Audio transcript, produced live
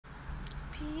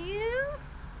view.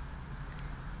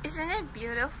 Isn't it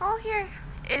beautiful here?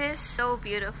 It is so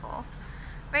beautiful.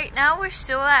 Right now we're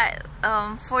still at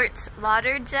Fort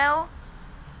Lauderdale.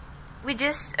 We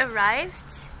just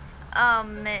arrived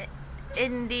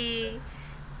in the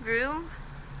room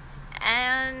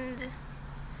and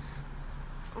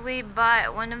we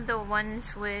bought one of the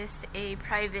ones with a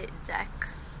private deck.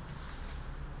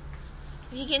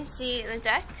 You can see the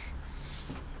deck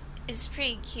is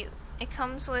pretty cute. It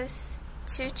comes with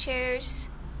 2 chairs,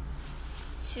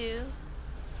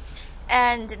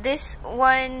 and this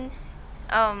one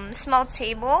small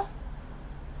table.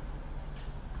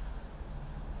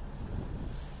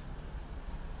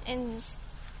 And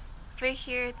over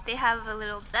here they have a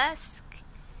little desk.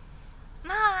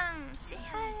 Mom, say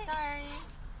hi. Sorry.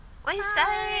 Why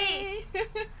sorry?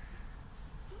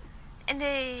 And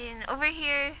then over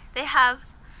here they have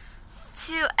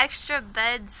 2 extra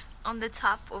beds on the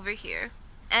top over here.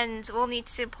 And we'll need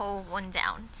to pull one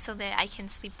down so that I can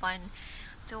sleep on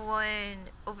the one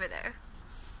over there.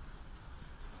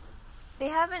 They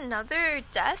have another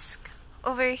desk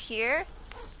over here.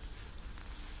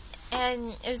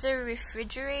 And there's a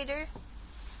refrigerator.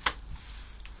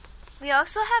 We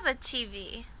also have a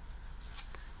TV.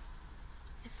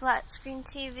 A flat screen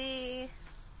TV.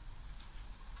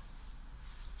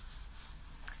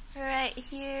 Right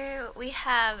here we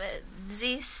have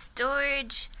the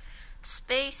storage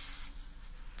space.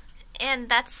 And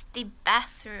that's the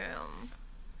bathroom.